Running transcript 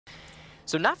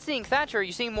So not seeing Thatcher,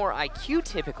 you're seeing more IQ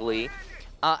typically.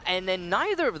 And then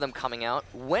neither of them coming out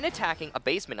when attacking a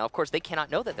basement. Now, of course, they cannot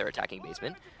know that they're attacking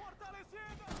basement.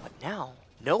 But now,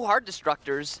 no hard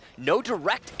destructors, no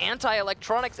direct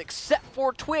anti-electronics except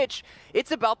for Twitch.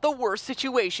 It's about the worst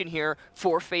situation here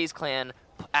for FaZe Clan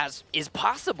as is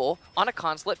possible on a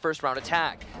Consulate first round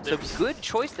attack. So good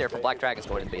choice there for Black Dragons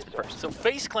going to the basement first. So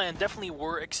FaZe Clan definitely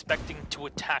were expecting to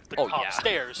attack the top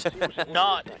stairs,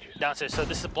 not downstairs. So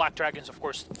this is Black Dragons, of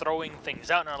course, throwing things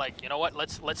out, and are like, you know what,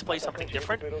 let's play something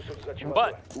different.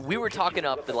 But we were talking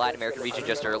up the Latin American region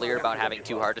just earlier about having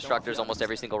 2 hard destructors almost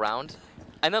every single round.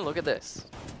 And then look at this.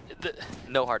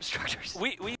 No hard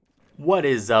destructors. What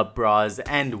is up, bros,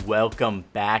 and welcome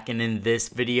back. And in this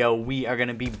video we are going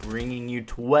to be bringing you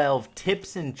 12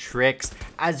 tips and tricks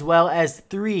as well as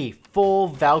 3 full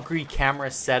Valkyrie camera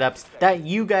setups that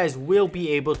you guys will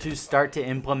be able to start to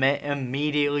implement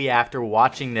immediately after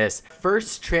watching this.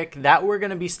 First trick that we're going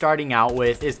to be starting out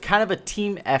with is kind of a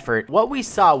team effort. What we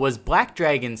saw was Black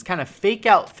Dragons kind of fake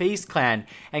out FaZe Clan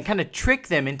and kind of trick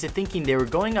them into thinking they were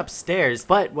going upstairs,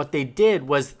 but what they did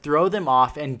was throw them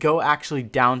off and go actually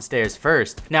downstairs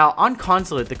first. Now on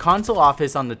Consulate, the console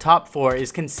office on the top floor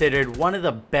is considered one of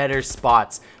the better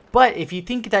spots. But if you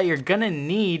think that you're gonna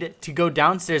need to go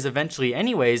downstairs eventually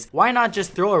anyways, why not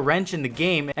just throw a wrench in the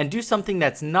game and do something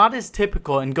that's not as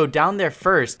typical and go down there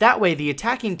first? That way the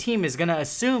attacking team is gonna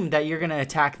assume that you're gonna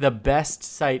attack the best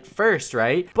site first,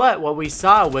 right? But what we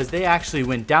saw was they actually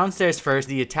went downstairs first.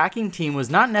 The attacking team was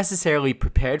not necessarily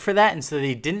prepared for that, and so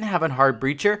they didn't have a hard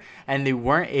breacher and they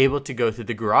weren't able to go through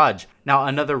the garage. Now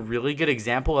another really good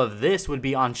example of this would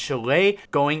be on Chalet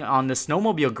going on the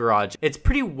snowmobile garage. It's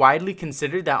pretty widely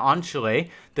considered that on Chalet,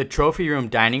 the trophy room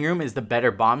dining room is the better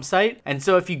bomb site. And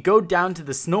so if you go down to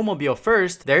the snowmobile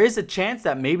first, there is a chance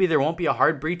that maybe there won't be a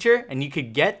hard breacher and you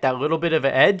could get that little bit of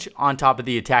an edge on top of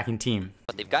the attacking team.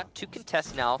 But they've got to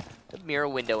contest now the Mira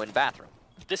window and bathroom.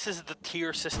 this is the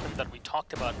tier system that we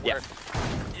talked about, where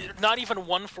not even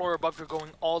one floor above, you're going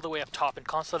all the way up top. And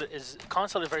Consulate is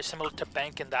very similar to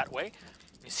Bank in that way.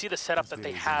 You see the setup that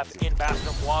they have in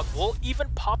Bathroom. Wog will even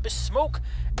pop his smoke,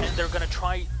 and they're going to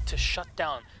try to shut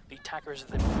down the attackers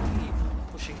that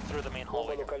are pushing through the main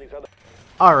hallway.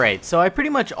 Alright, so I pretty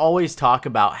much always talk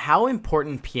about how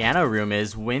important piano room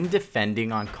is when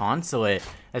defending on Consulate.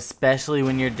 Especially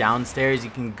when you're downstairs, you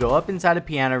can go up inside a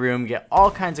piano room, get all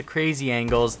kinds of crazy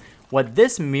angles. What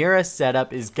this Mira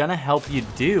setup is gonna help you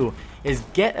do is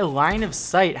get a line of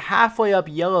sight halfway up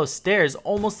yellow stairs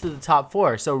almost to the top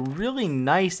floor. So really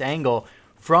nice angle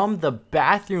from the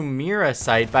bathroom Mira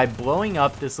site. By blowing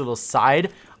up this little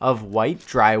side of white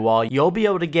drywall, you'll be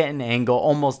able to get an angle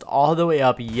almost all the way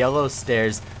up yellow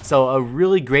stairs. So a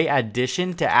really great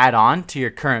addition to add on to your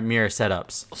current Mira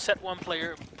setups. We'll set one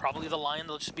player, probably the Lion.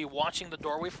 They'll just be watching the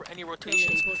doorway for any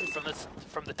rotations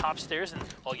from the top stairs, and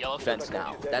yellow fence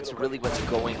now. That's really what's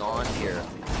going on here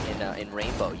in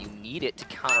Rainbow. You need it to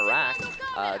counteract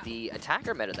the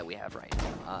attacker meta that we have right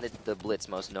now, the Blitz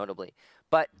most notably.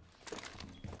 But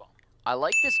I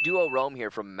like this duo roam here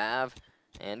from Mav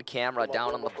and Camera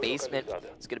down on the basement.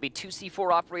 It's going to be 2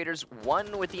 C4 operators,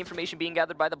 one with the information being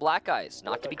gathered by the Black Guys,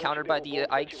 not to be countered by the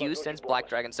IQ since Black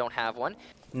Dragons don't have one.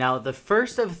 Now, the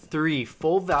first of 3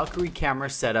 full Valkyrie camera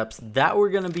setups that we're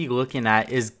going to be looking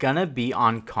at is going to be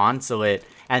on Consulate.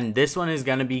 And this one is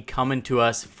going to be coming to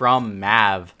us from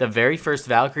Mav. The very first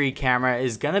Valkyrie camera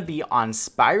is going to be on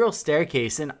Spiral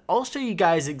Staircase, and I'll show you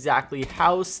guys exactly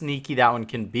how sneaky that one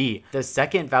can be. The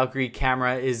second Valkyrie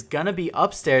camera is going to be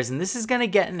upstairs, and this is going to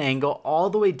get an angle all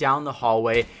the way down the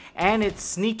hallway, and it's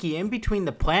sneaky in between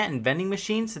the plant and vending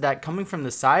machine, so that coming from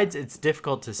the sides, it's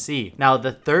difficult to see. Now,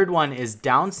 the third one is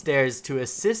downstairs to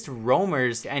assist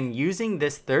roamers, and using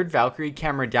this third Valkyrie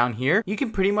camera down here, you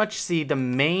can pretty much see the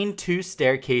main 2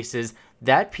 staircases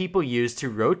that people use to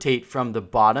rotate from the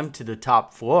bottom to the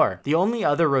top floor. The only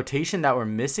other rotation that we're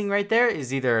missing right there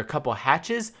is either a couple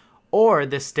hatches or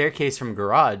the staircase from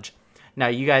garage. Now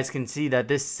you guys can see that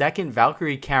this second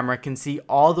Valkyrie camera can see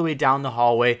all the way down the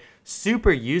hallway.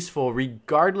 Super useful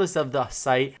regardless of the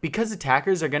site, because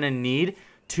attackers are going to need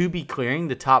to be clearing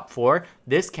the top floor.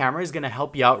 This camera is going to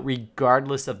help you out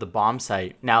regardless of the bomb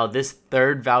site. Now, this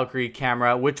third Valkyrie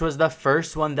camera, which was the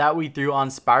first one that we threw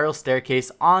on Spiral Staircase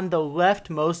on the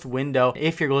leftmost window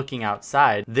if you're looking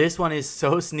outside. This one is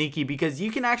so sneaky because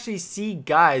you can actually see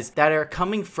guys that are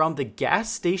coming from the gas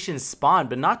station spawn.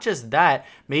 But not just that,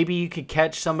 maybe you could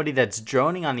catch somebody that's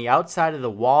droning on the outside of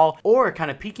the wall or kind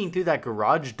of peeking through that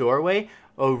garage doorway.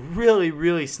 A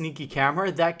really sneaky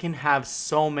camera that can have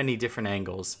so many different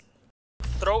angles.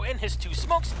 Throw in his 2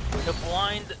 smokes to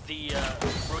blind the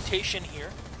rotation here.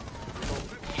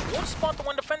 won't spot the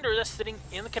one defender that's sitting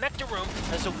in the connector room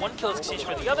as a 1 kill exchange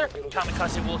for the other.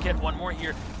 Kamikaze will get one more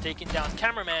here, taking down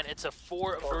Cameraman. It's a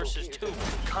 4 versus 2.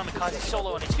 Kamikaze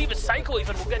solo on HP, but Psycho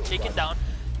even will get taken down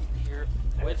here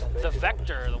with the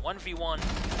Vector, the 1v1.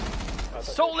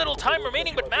 So little time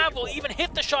remaining, but Mav will even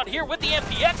hit the shot here with the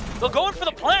MPX. They'll go in for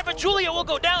the plant, but Julia will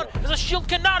go down as the shield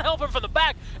cannot help him from the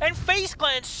back. And FaZe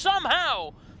Clan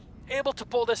somehow able to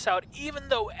pull this out, even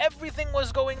though everything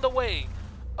was going the way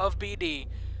of BD.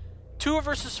 2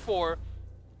 versus 4.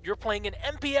 You're playing an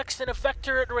MPX and a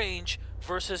Vector at range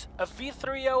versus a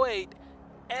V308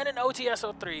 and an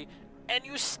OTS-03, and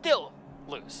you still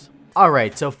lose.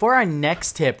 Alright, so for our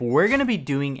next tip, we're going to be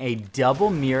doing a double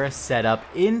Mira setup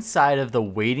inside of the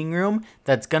waiting room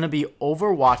that's going to be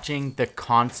overwatching the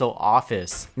console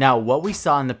office. Now, what we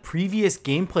saw in the previous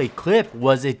gameplay clip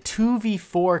was a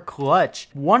 2v4 clutch.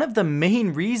 One of the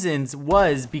main reasons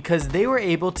was because they were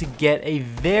able to get a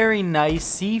very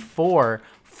nice C4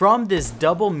 from this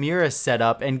double Mira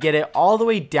setup and get it all the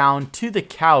way down to the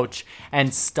couch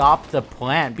and stop the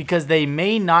plant, because they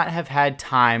may not have had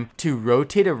time to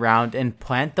rotate around and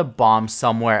plant the bomb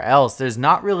somewhere else. There's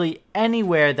not really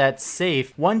anywhere that's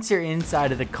safe once you're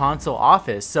inside of the console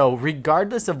office. So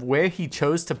regardless of where he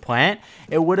chose to plant,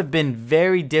 it would have been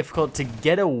very difficult to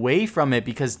get away from it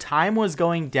because time was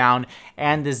going down.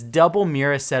 And this double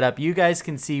Mira setup, you guys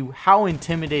can see how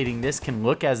intimidating this can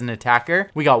look as an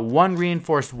attacker. We got one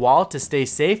reinforced wall to stay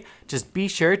safe. Just be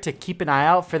sure to keep an eye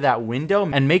out for that window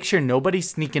and make sure nobody's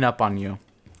sneaking up on you.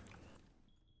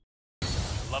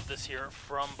 Love this here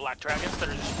from Black Dragons that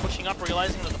are just pushing up,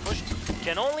 realizing that the push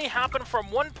can only happen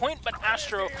from one point, but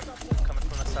Astro coming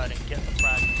from the side and get the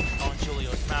frag on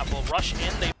Julio's map. Will rush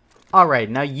in. Alright,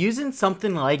 now using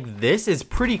something like this is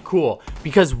pretty cool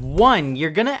because one, you're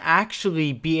gonna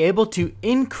actually be able to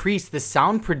increase the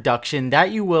sound production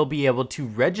that you will be able to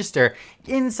register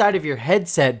inside of your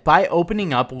headset by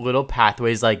opening up little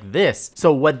pathways like this.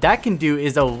 So what that can do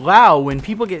is allow, when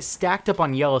people get stacked up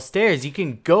on yellow stairs, you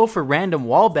can go for random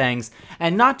wall bangs.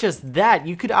 And not just that,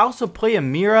 you could also play a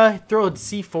Mira, throw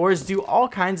C4s, do all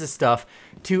kinds of stuff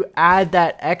to add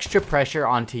that extra pressure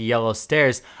onto yellow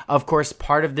stairs. Of course,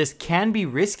 part of this can be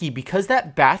risky because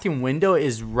that bathroom window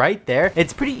is right there.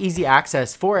 It's pretty easy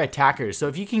access for attackers. So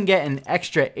if you can get an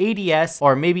extra ADS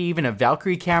or maybe even a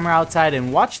Valkyrie camera outside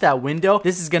and watch that window,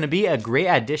 this is going to be a great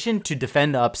addition to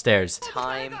defend the upstairs.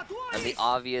 Time and the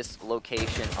obvious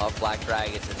location of Black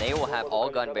Dragons, and they will have all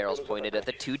gun barrels pointed at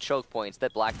the 2 choke points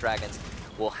that Black Dragons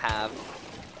will have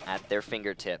at their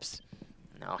fingertips.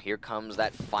 Now here comes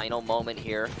that final moment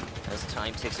here as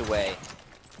time ticks away.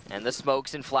 And the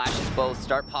smokes and flashes both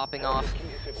start popping off.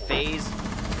 FaZe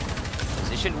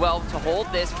positioned well to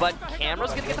hold this, but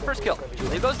Camera's gonna get the first kill.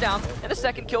 Julia goes down, and the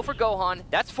second kill for Gohan.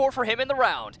 That's 4 for him in the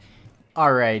round.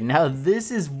 Alright, now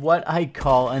this is what I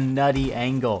call a Nut.E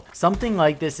angle. Something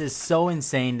like this is so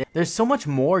insane. There's so much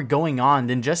more going on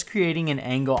than just creating an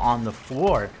angle on the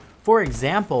floor. For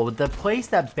example, the place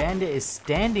that Bandit is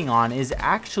standing on is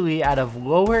actually at a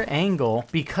lower angle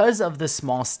because of the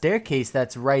small staircase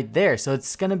that's right there. So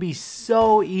it's going to be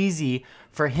so easy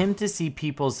for him to see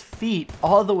people's feet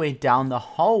all the way down the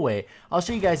hallway. I'll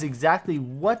show you guys exactly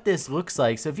what this looks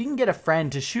like. So if you can get a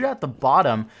friend to shoot at the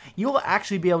bottom, you will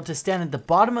actually be able to stand at the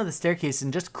bottom of the staircase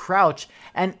and just crouch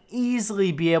and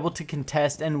easily be able to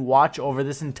contest and watch over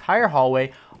this entire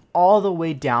hallway all the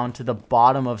way down to the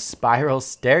bottom of Spiral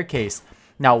Staircase.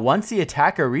 Now, once the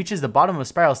attacker reaches the bottom of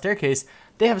Spiral Staircase,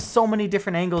 they have so many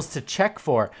different angles to check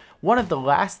for. One of the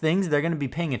last things they're going to be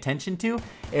paying attention to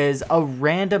is a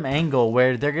random angle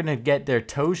where they're going to get their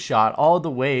toes shot all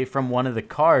the way from one of the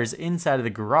cars inside of the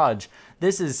garage.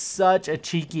 This is such a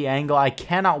cheeky angle. I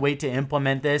cannot wait to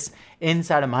implement this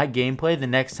inside of my gameplay the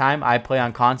next time I play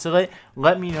on Consulate.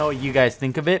 Let me know what you guys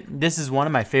think of it. This is one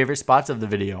of my favorite spots of the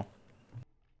video.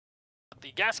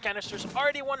 The gas canisters,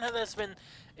 already one that has been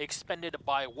expended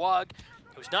by Wog,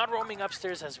 who's not roaming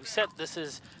upstairs. As we said, this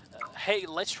is, hey,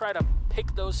 let's try to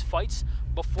pick those fights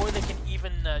before they can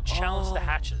even challenge the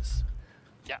hatches.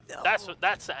 Yeah, that's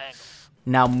the angle.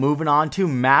 Now moving on to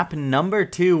map number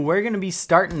 2, we're going to be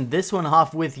starting this one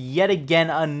off with yet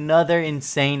again another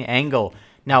insane angle.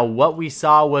 Now what we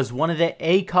saw was one of the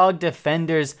ACOG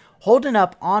defenders holding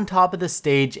up on top of the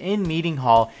stage in Meeting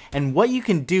Hall, and what you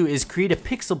can do is create a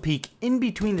pixel peek in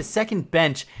between the second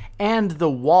bench and the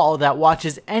wall that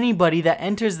watches anybody that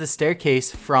enters the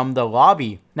staircase from the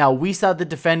lobby. Now, we saw the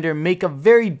defender make a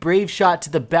very brave shot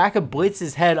to the back of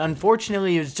Blitz's head.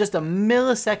 Unfortunately, it was just a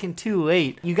millisecond too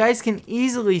late. You guys can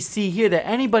easily see here that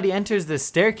anybody enters the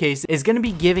staircase is going to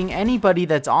be giving anybody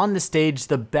that's on the stage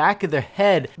the back of their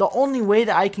head. The only way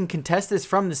that I can contest this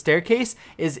from the staircase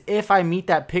is if I meet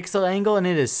that pixel angle, and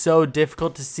it is so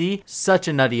difficult to see. Such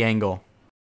a nutty angle.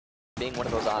 Being one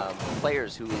of those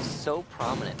players who is so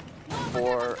prominent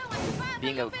for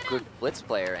being a good blitz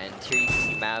player, and here you can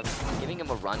see Mav giving him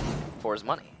a run for his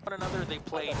money. One another, they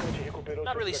play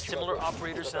not really similar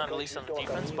operators, not at least on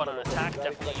defense, but on attack,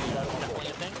 definitely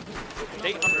a thing.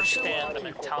 They understand the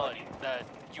mentality that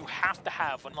you have to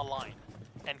have on the line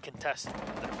and contest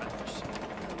the defenders.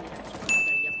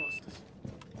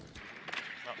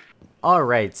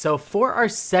 Alright, so for our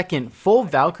second full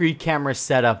Valkyrie camera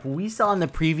setup, we saw in the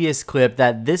previous clip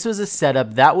that this was a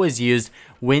setup that was used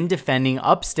when defending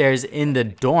upstairs in the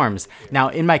dorms. Now,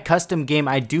 in my custom game,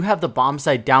 I do have the bomb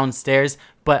site downstairs,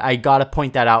 but I gotta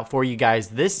point that out for you guys.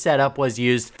 This setup was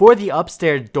used for the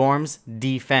upstairs dorms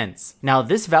defense. Now,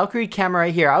 this Valkyrie camera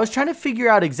right here, I was trying to figure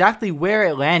out exactly where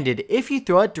it landed. If you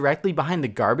throw it directly behind the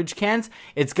garbage cans,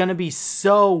 it's gonna be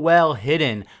so well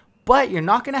hidden. But you're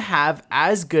not going to have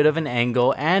as good of an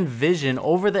angle and vision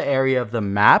over the area of the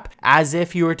map as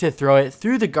if you were to throw it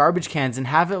through the garbage cans and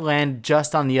have it land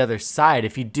just on the other side.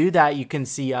 If you do that, you can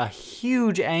see a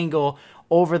huge angle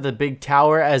over the big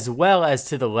tower as well as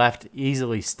to the left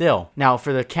easily still. Now,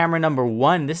 for the camera number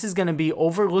 1, this is going to be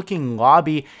overlooking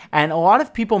lobby, and a lot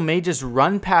of people may just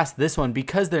run past this one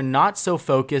because they're not so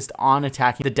focused on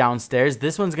attacking the downstairs.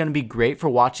 This one's going to be great for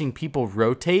watching people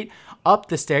rotate up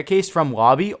the staircase from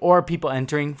lobby or people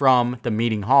entering from the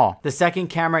meeting hall. The second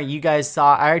camera you guys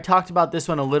saw, I already talked about this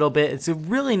one a little bit. It's a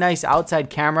really nice outside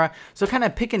camera, so kind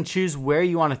of pick and choose where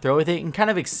you want to throw with it and kind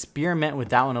of experiment with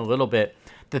that one a little bit.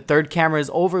 The third camera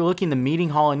is overlooking the meeting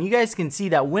hall, and you guys can see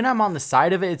that when I'm on the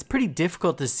side of it, it's pretty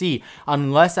difficult to see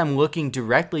unless I'm looking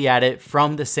directly at it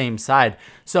from the same side.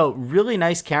 So really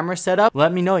nice camera setup.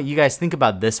 Let me know what you guys think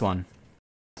about this one.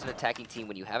 An attacking team,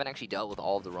 when you haven't actually dealt with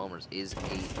all of the roamers, is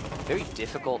a very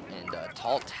difficult and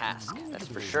tall task, that's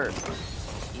for sure.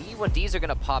 E1Ds are going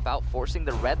to pop out, forcing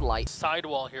the red light.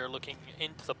 Sidewall here looking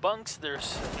into the bunks.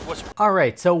 There's what's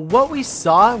Alright, so what we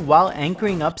saw while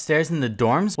anchoring upstairs in the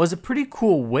dorms was a pretty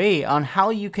cool way on how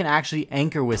you can actually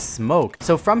anchor with smoke.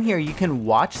 So from here you can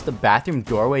watch the bathroom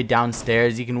doorway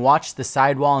downstairs, you can watch the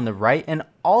sidewall on the right, and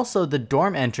also the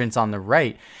dorm entrance on the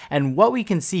right. And what we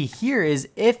can see here is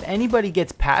if anybody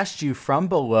gets past you from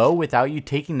below without you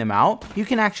taking them out, you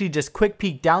can actually just quick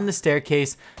peek down the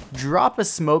staircase, drop a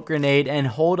smoke grenade, and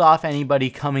hold off anybody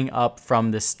coming up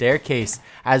from the staircase.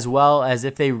 As well as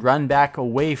if they run back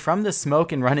away from the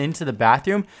smoke and run into the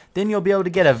bathroom, then you'll be able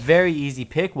to get a very easy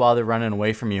pick while they're running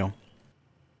away from you.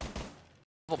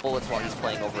 Bullets while he's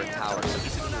playing over a tower, so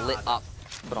he's going to be lit up,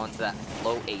 put onto that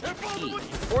low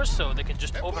HP. Or so they can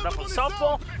just open up with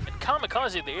softball and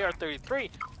kamikaze the AR-33.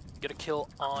 Get a kill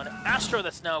on Astro.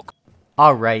 That's now.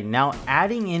 Alright, now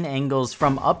adding in angles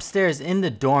from upstairs in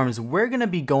the dorms, we're going to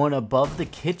be going above the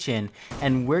kitchen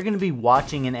and we're going to be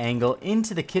watching an angle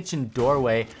into the kitchen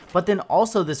doorway, but then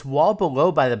also this wall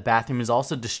below by the bathroom is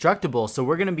also destructible, so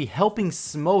we're going to be helping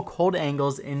smoke hold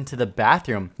angles into the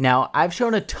bathroom. Now, I've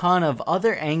shown a ton of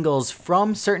other angles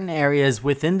from certain areas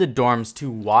within the dorms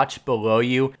to watch below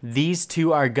you. These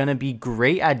two are going to be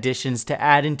great additions to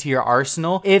add into your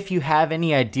arsenal. If you have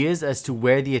any ideas as to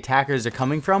where the attackers are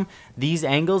coming from, these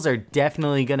angles are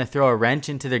definitely going to throw a wrench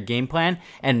into their game plan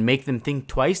and make them think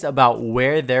twice about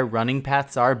where their running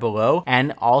paths are below,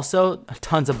 and also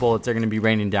tons of bullets are going to be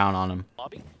raining down on them.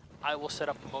 I will set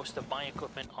up most of my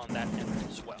equipment on that end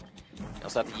as well. You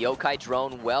also have the Yokai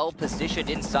drone well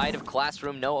positioned inside of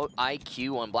classroom. No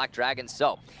IQ on Black Dragon,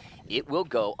 so it will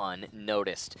go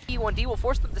unnoticed. E1D will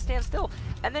force them to stand still,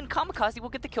 and then Kamikaze will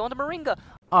get the kill into Moringa.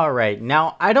 Alright,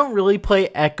 now I don't really play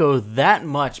Echo that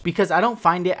much because I don't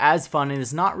find it as fun and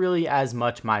it's not really as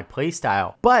much my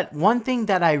playstyle. But one thing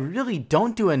that I really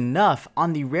don't do enough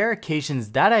on the rare occasions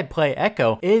that I play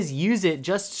Echo is use it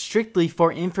just strictly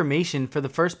for information for the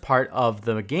first part of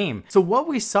the game. So what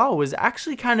we saw was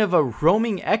actually kind of a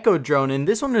roaming Echo drone, and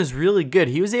this one was really good.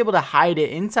 He was able to hide it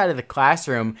inside of the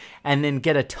classroom and then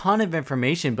get a ton of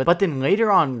information, but then later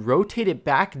on rotate it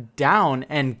back down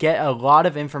and get a lot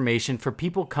of information for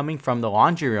people coming from the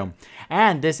laundry room.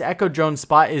 And this Echo drone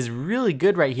spot is really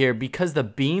good right here because the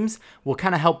beams will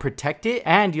kind of help protect it,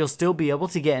 and you'll still be able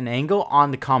to get an angle on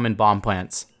the common bomb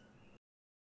plants.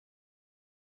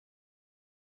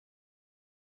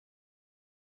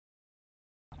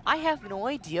 I have no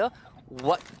idea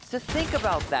what to think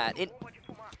about that.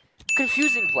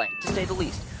 Confusing play, to say the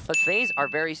least. But FaZe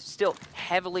are still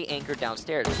heavily anchored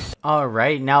downstairs.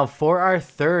 Alright, now for our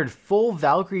third full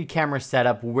Valkyrie camera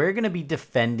setup, we're going to be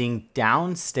defending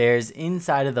downstairs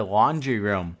inside of the laundry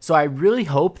room. So I really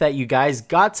hope that you guys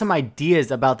got some ideas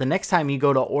about the next time you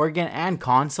go to Oregon and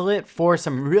Consulate for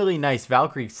some really nice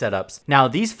Valkyrie setups. Now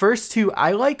these first two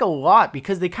I like a lot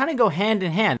because they kind of go hand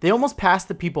in hand. They almost pass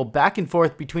the people back and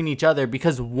forth between each other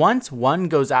because once one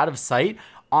goes out of sight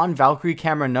on Valkyrie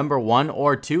camera number 1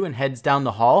 or 2 and heads down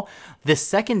the hall, the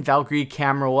second Valkyrie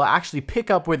camera will actually pick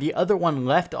up where the other one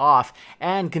left off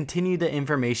and continue the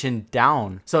information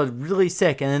down. So it's really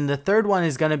sick. And then the third one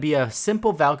is going to be a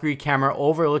simple Valkyrie camera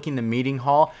overlooking the meeting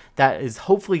hall that is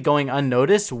hopefully going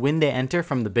unnoticed when they enter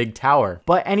from the big tower.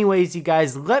 But anyways, you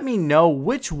guys, let me know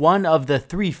which one of the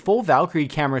 3 full Valkyrie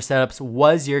camera setups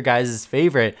was your guys'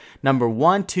 favorite. Number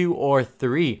 1, 2, or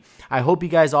 3. I hope you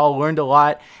guys all learned a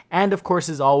lot. And of course,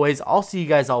 as always, I'll see you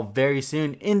guys all very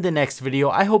soon in the next video.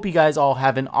 I hope you guys all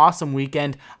have an awesome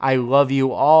weekend. I love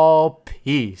you all.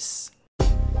 Peace.